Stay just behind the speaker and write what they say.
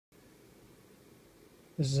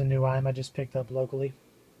This is a new item I just picked up locally.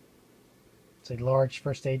 It's a large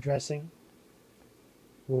first aid dressing,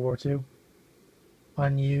 World War II.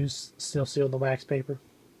 Unused, still sealed in the wax paper.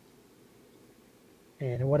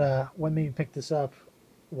 And what made me pick this up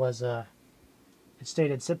was it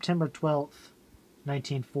stated September 12th,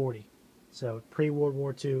 1940. So pre-World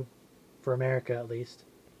War II, for America at least.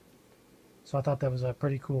 So I thought that was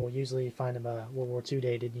pretty cool. Usually you find them World War II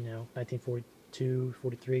dated, 1942,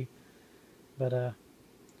 43. But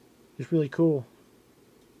it's really cool.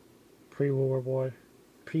 Pre-World War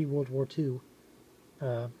II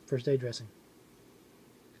first aid dressing.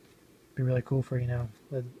 Be really cool for, a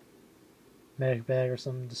medic bag or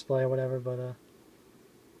some display or whatever, but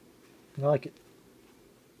I like it.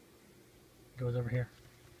 Goes over here.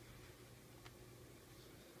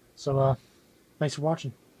 So thanks for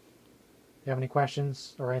watching. If you have any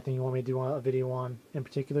questions or anything you want me to do a video on in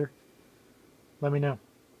particular, let me know.